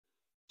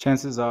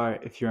Chances are,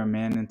 if you're a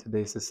man in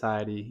today's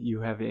society,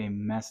 you have a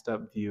messed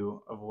up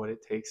view of what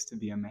it takes to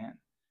be a man.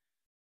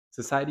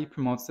 Society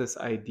promotes this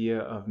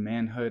idea of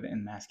manhood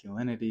and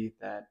masculinity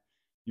that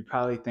you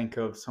probably think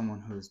of someone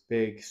who's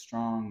big,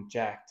 strong,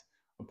 jacked,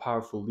 a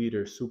powerful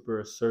leader, super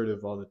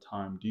assertive all the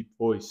time, deep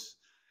voice,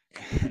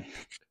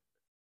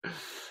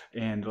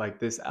 and like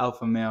this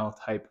alpha male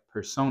type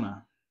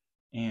persona.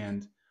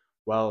 And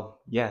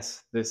well,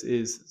 yes, this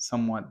is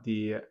somewhat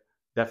the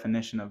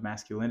definition of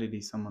masculinity,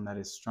 someone that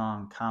is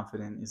strong,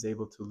 confident, is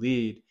able to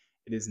lead.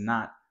 It is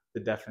not the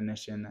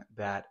definition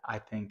that I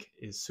think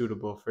is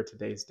suitable for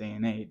today's day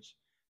and age.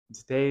 In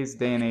today's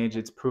day and age,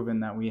 it's proven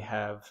that we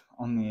have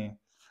only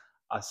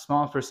a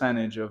small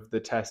percentage of the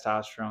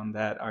testosterone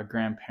that our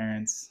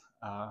grandparents,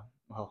 our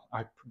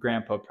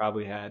grandpa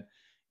probably had.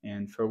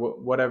 And for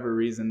whatever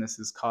reason this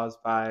is caused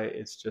by,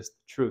 it's just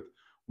the truth.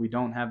 We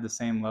don't have the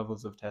same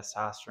levels of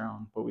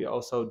testosterone, but we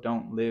also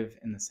don't live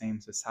in the same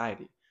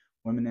society.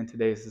 Women in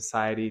today's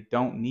society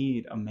don't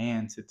need a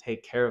man to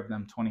take care of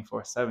them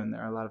 24/7. There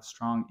are a lot of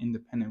strong,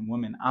 independent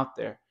women out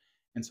there.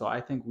 And so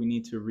I think we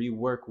need to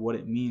rework what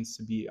it means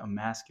to be a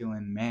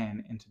masculine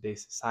man in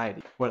today's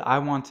society. What I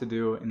want to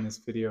do in this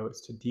video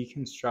is to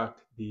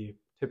deconstruct the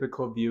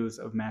typical views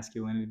of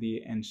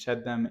masculinity and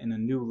shed them in a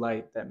new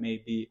light that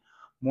may be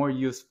more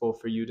useful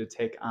for you to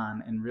take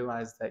on, and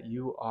realize that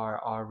you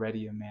are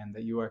already a man,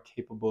 that you are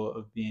capable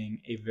of being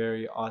a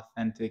very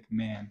authentic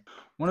man.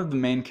 One of the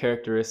main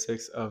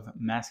characteristics of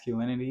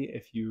masculinity,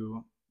 if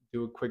you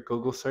do a quick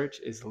Google search,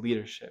 is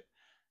leadership.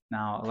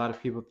 Now, a lot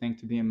of people think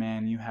to be a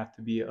man, you have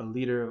to be a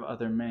leader of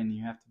other men.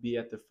 You have to be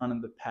at the front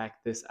of the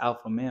pack, this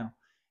alpha male.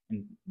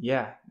 And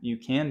yeah, you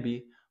can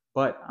be,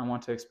 but I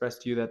want to express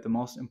to you that the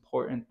most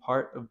important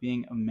part of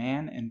being a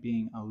man and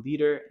being a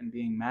leader and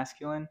being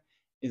masculine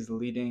is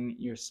leading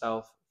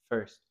yourself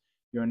first.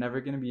 You're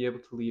never going to be able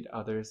to lead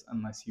others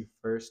unless you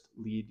first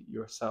lead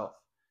yourself.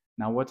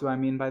 Now, what do I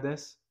mean by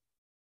this?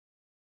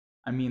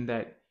 I mean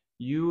that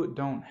you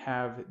don't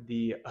have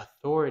the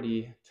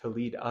authority to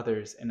lead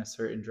others in a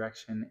certain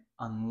direction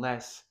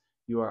unless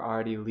you are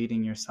already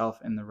leading yourself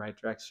in the right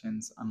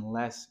directions,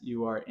 unless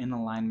you are in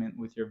alignment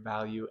with your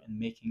value and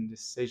making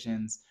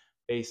decisions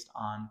based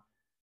on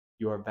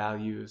your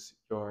values,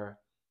 your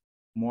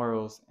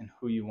morals, and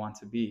who you want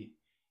to be.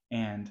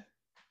 And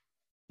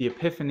the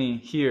epiphany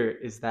here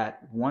is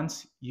that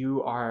once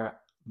you are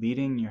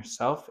leading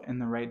yourself in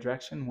the right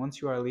direction,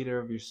 once you are a leader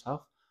of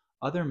yourself,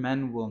 other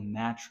men will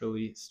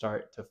naturally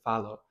start to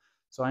follow.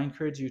 So I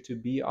encourage you to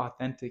be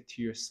authentic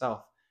to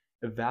yourself.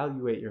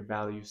 Evaluate your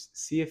values.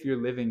 See if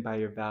you're living by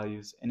your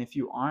values. And if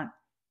you aren't,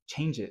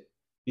 change it.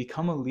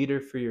 Become a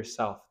leader for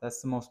yourself. That's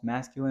the most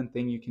masculine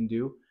thing you can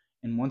do.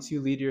 And once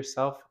you lead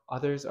yourself,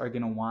 others are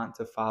going to want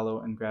to follow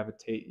and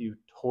gravitate you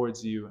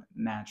towards you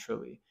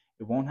naturally.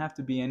 It won't have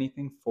to be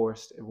anything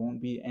forced. It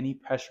won't be any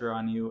pressure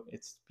on you.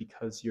 It's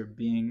because you're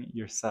being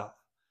yourself.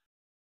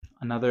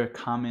 Another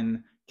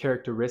common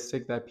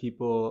characteristic that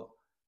people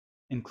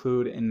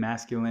include in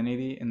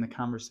masculinity in the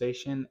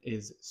conversation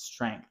is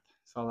strength.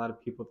 So a lot of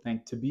people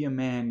think to be a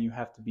man, you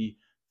have to be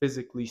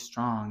physically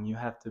strong. You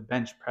have to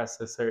bench press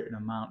a certain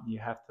amount. You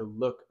have to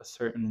look a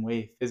certain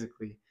way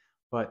physically.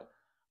 But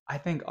I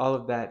think all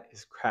of that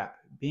is crap.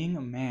 Being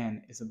a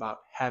man is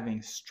about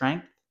having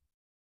strength,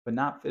 but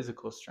not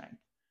physical strength.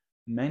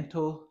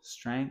 Mental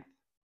strength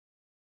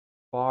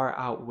far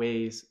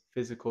outweighs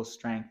physical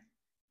strength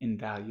in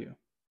value.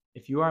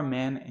 If you are a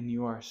man and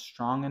you are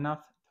strong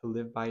enough to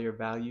live by your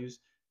values,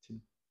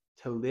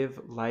 to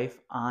live life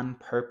on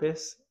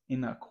purpose,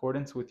 in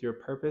accordance with your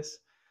purpose,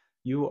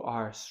 you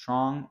are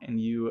strong, and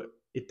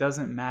it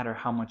doesn't matter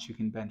how much you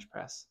can bench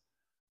press.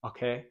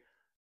 Okay?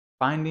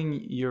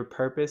 Finding your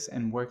purpose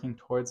and working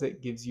towards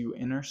it gives you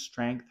inner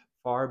strength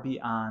far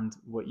beyond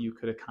what you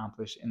could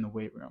accomplish in the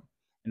weight room.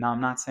 And now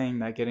I'm not saying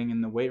that getting in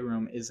the weight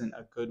room isn't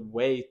a good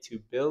way to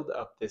build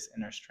up this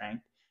inner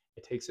strength.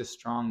 It takes a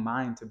strong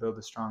mind to build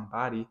a strong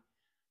body,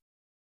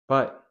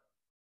 but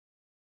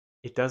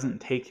it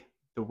doesn't take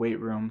the weight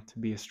room to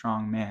be a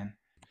strong man.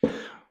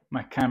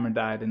 My camera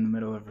died in the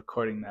middle of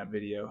recording that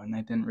video, and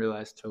I didn't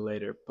realize till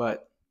later,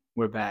 but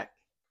we're back.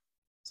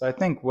 So I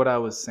think what I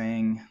was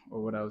saying,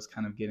 or what I was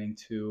kind of getting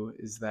to,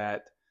 is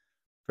that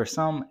for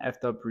some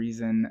effed up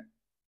reason,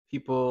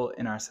 people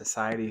in our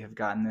society have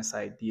gotten this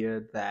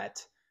idea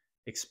that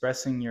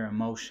expressing your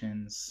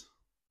emotions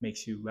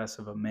makes you less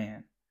of a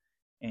man.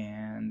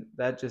 And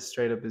that just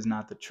straight up is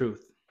not the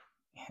truth.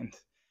 And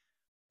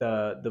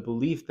the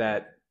belief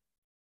that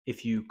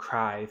if you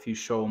cry, if you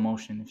show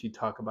emotion, if you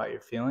talk about your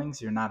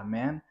feelings, you're not a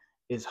man,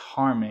 is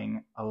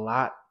harming a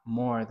lot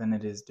more than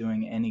it is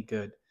doing any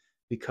good.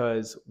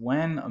 Because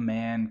when a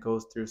man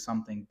goes through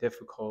something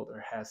difficult or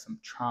has some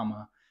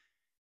trauma,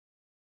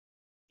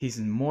 he's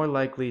more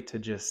likely to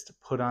just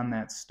put on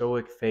that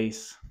stoic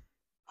face,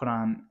 put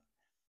on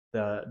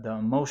the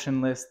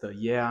emotionless, the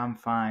yeah, I'm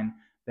fine,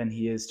 than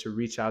he is to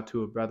reach out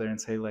to a brother and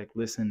say, like,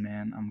 listen,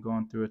 man, I'm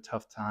going through a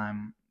tough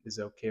time. Is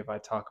it okay if I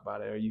talk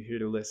about it? Are you here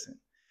to listen?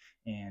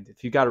 And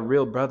if you got a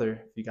real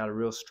brother, if you got a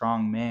real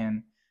strong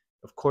man,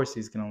 of course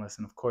he's going to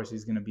listen. Of course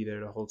he's going to be there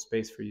to hold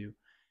space for you.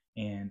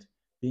 And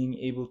being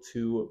able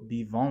to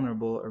be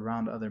vulnerable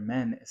around other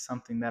men is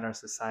something that our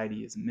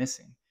society is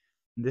missing.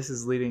 And this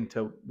is leading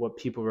to what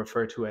people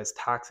refer to as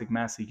toxic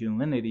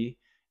masculinity,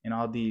 and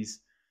all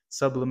these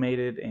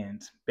sublimated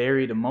and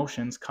buried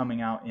emotions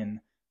coming out in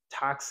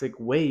toxic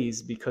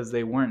ways because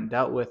they weren't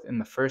dealt with in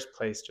the first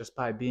place just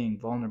by being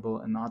vulnerable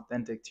and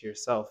authentic to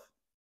yourself.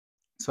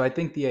 So I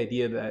think the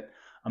idea that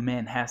a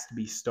man has to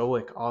be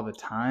stoic all the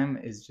time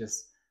is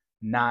just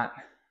not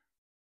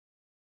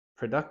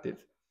productive.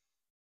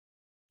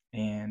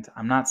 And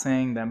I'm not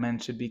saying that men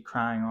should be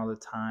crying all the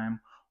time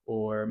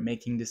or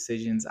making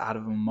decisions out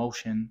of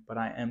emotion, but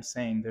I am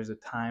saying there's a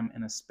time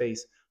and a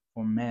space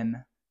for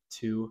men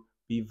to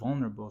be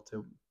vulnerable,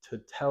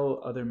 to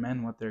tell other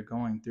men what they're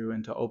going through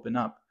and to open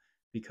up.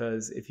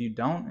 Because if you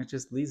don't, it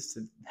just leads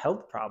to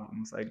health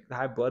problems like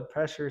high blood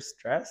pressure,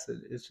 stress.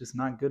 It's just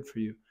not good for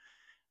you.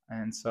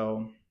 And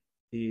so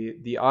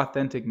the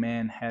authentic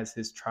man has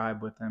his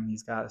tribe with him.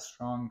 He's got a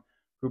strong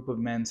group of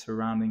men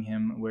surrounding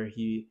him where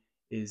he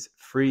is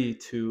free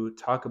to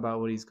talk about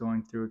what he's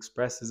going through,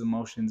 express his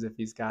emotions if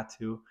he's got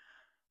to,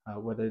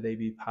 whether they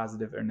be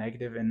positive or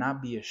negative, and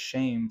not be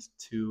ashamed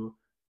to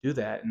do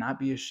that. Not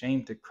be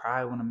ashamed to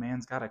cry when a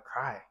man's got to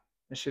cry.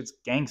 This shit's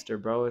gangster,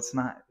 bro. It's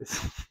not.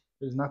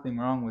 There's nothing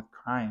wrong with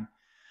crying,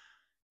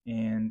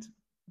 and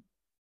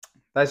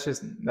that's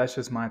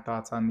just my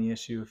thoughts on the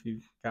issue. If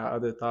you've got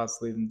other thoughts,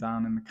 leave them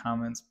down in the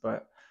comments.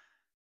 But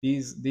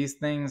these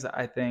things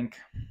I think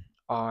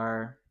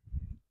are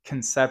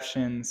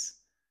conceptions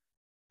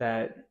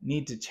that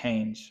need to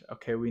change.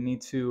 Okay, we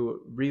need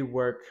to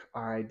rework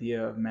our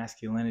idea of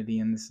masculinity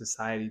in this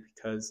society,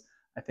 because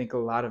I think a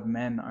lot of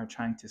men are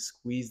trying to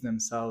squeeze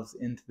themselves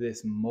into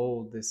this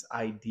mold, this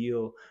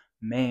ideal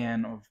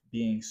man of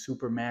being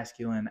super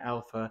masculine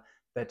alpha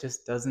that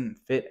just doesn't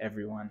fit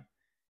everyone.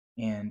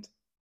 And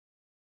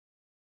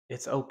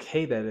it's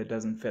okay that it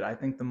doesn't fit. I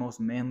think the most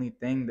manly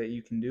thing that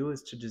you can do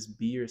is to just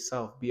be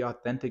yourself, be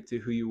authentic to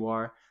who you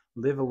are,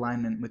 live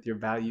alignment with your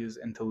values,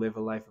 and to live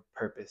a life of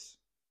purpose.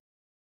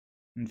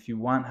 And if you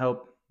want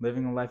help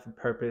living a life of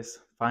purpose,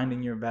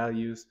 finding your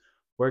values,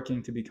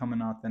 working to become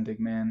an authentic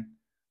man,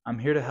 I'm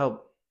here to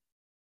help.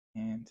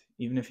 And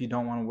even if you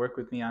don't want to work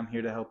with me, I'm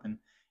here to help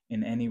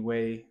in any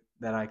way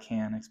that I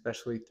can,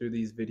 especially through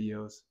these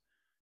videos.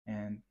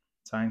 And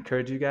so I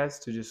encourage you guys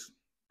to just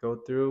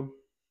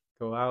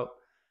go out,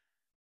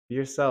 be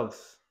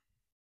yourselves,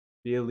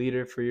 be a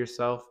leader for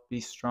yourself, be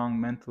strong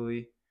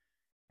mentally,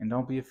 and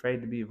don't be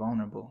afraid to be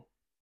vulnerable.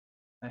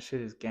 That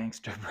shit is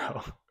gangster,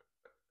 bro.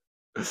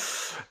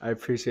 I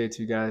appreciate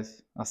you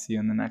guys. I'll see you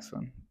in the next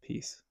one.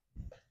 Peace.